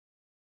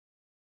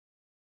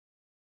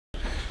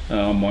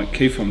I'm Mike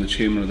Keefe, I'm the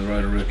Chairman of the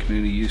Rotorua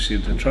Community Youth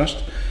Centre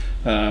Trust.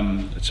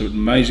 It's an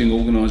amazing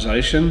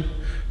organisation.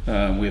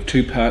 We have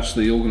two parts to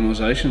the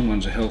organisation.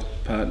 One's a health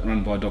part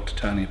run by Dr.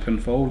 Tania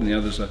Pinfold, and the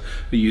other's a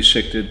youth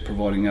sector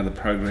providing other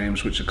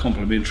programs which are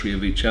complementary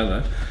of each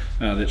other,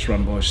 that's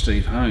run by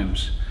Steve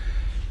Holmes.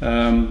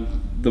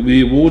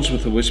 The awards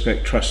with the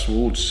Westpac Trust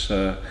Awards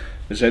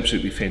is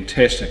absolutely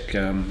fantastic.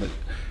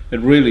 It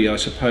really, I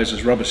suppose,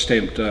 has rubber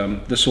stamped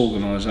this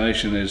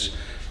organisation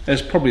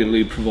as probably a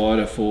lead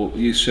provider for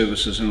youth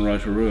services in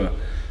Rotorua.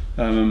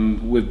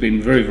 We've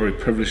been very, very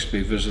privileged to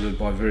be visited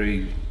by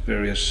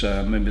various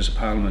members of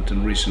Parliament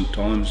in recent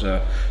times,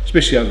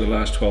 especially over the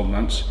last 12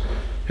 months,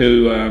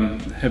 who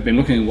have been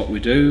looking at what we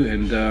do,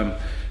 and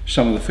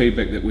some of the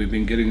feedback that we've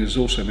been getting has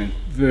also been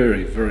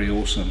very, very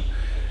awesome.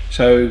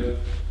 So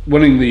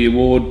winning the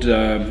award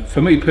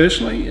for me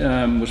personally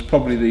was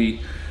probably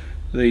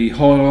the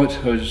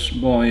highlight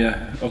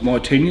of my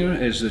tenure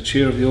as the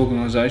chair of the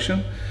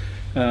organisation.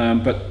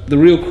 But the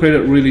real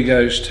credit really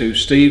goes to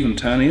Steve and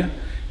Tania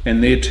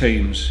and their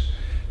teams.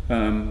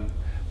 The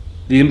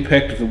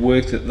impact of the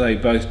work that they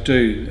both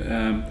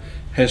do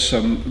has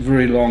some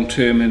very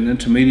long-term and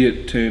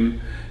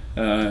intermediate-term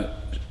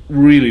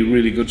really,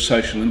 really good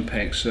social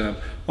impacts.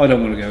 I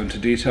don't want to go into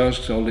details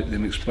because I'll let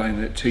them explain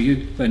that to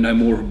you. They know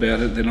more about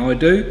it than I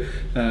do.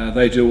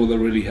 They do all the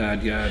really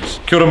hard yards.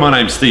 Kia ora, my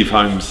name's Steve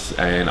Holmes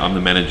and I'm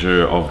the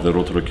manager of the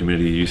Rotorua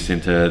Community Youth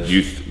Centre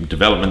youth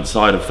development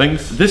side of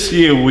things. This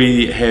year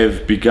we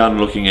have begun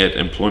looking at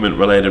employment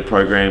related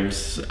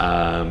programs.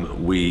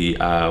 We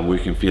are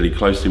working fairly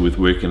closely with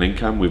Work and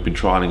Income. We've been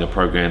trialling a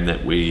program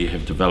that we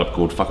have developed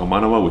called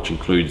Whakamanawa, which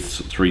includes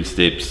 3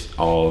 steps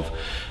of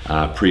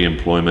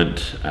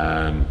pre-employment,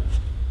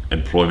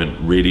 employment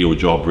ready or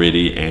job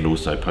ready, and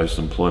also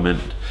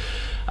post-employment.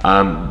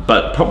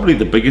 But probably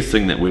the biggest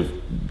thing that we're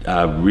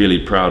really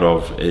proud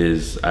of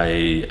is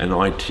an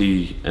IT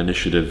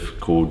initiative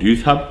called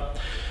Youth Hub,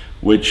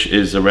 which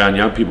is around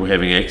young people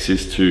having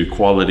access to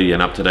quality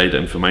and up-to-date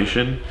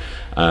information.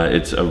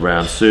 It's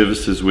around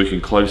services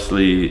working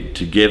closely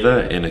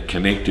together in a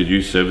connected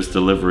youth service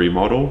delivery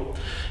model,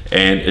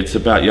 and it's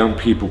about young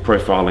people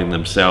profiling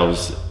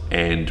themselves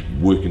and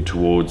working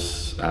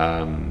towards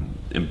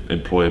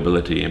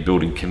employability and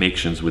building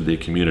connections with their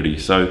community.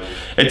 So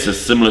it's a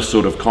similar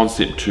sort of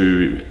concept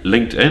to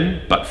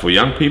LinkedIn, but for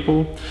young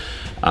people,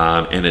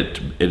 and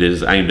it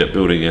is aimed at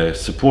building a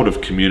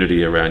supportive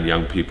community around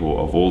young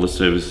people of all the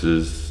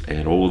services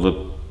and all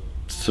the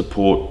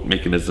support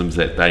mechanisms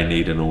that they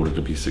need in order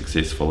to be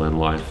successful in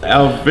life.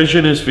 Our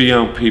vision is for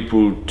young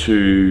people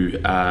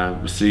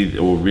to see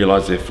or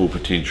realise their full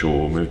potential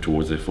or move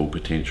towards their full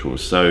potential.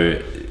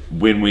 So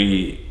when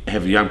we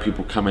have young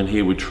people come in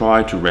here, we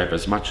try to wrap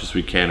as much as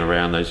we can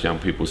around those young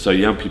people. So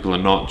young people are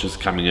not just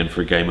coming in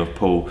for a game of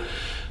pool,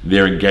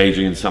 they're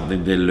engaging in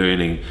something, they're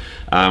learning.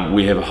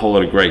 We have a whole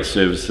lot of great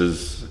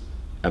services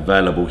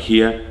available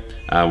here.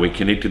 We're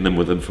connecting them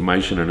with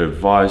information and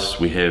advice.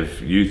 We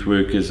have youth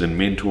workers and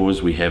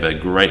mentors. We have a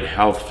great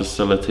health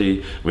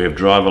facility. We have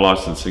driver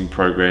licensing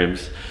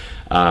programs.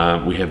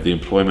 We have the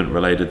employment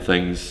related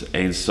things.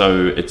 And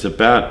so it's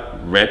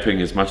about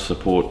wrapping as much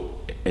support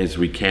as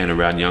we can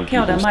around young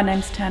people. Kia ora, my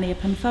name's Tania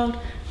Pinfold.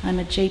 I'm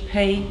a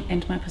GP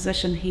and my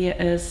position here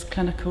is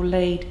clinical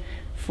lead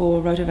for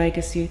Rotorua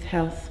Youth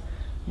Health,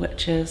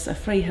 which is a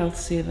free health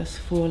service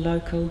for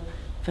local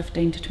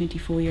 15 to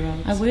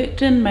 24-year-olds. I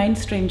worked in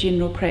mainstream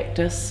general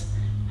practice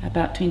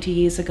about 20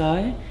 years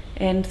ago,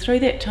 and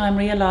through that time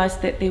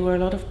realised that there were a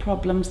lot of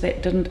problems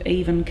that didn't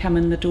even come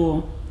in the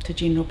door to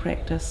general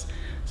practice.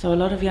 So a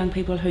lot of young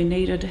people who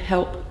needed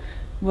help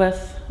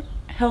with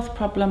health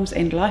problems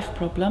and life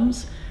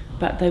problems,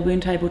 but they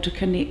weren't able to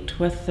connect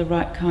with the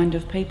right kind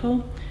of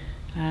people.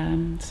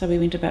 So we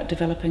went about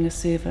developing a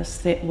service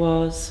that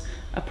was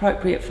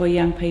appropriate for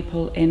young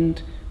people and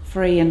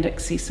free and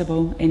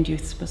accessible and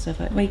youth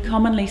specific. We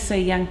commonly see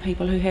young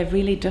people who have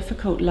really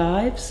difficult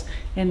lives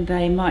and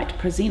they might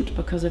present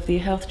because of their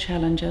health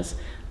challenges,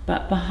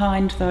 but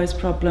behind those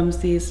problems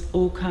there's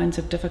all kinds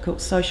of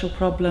difficult social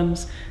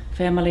problems,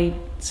 family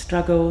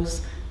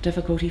struggles,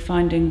 difficulty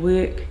finding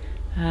work,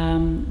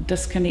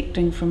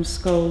 disconnecting from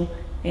school,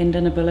 and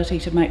inability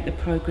to make the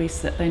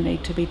progress that they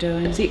need to be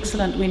doing. It's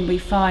excellent when we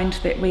find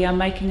that we are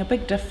making a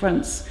big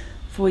difference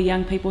for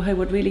young people who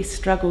would really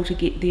struggle to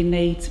get their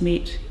needs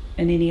met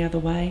in any other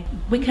way.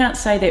 We can't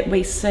say that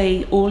we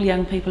see all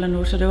young people in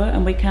Rotorua,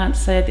 and we can't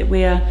say that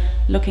we are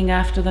looking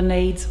after the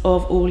needs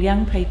of all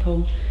young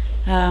people.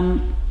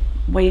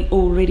 We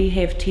already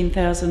have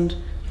 10,000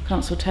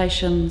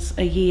 consultations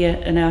a year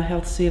in our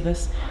health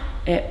service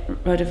at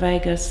Rotorua,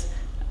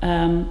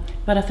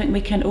 but I think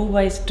we can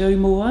always do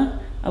more,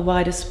 a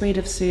wider spread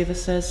of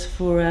services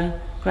for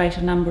a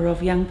greater number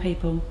of young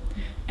people.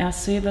 Our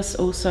service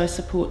also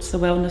supports the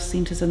wellness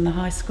centres in the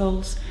high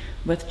schools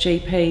with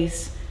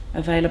GPs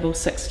available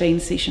 16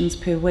 sessions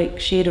per week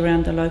shared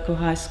around the local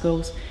high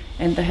schools,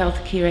 and the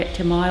healthcare at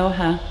Te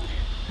Maioha.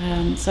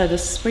 So the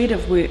spread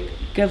of work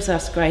gives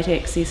us great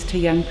access to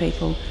young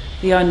people.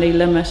 The only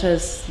limit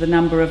is the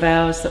number of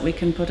hours that we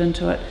can put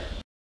into it,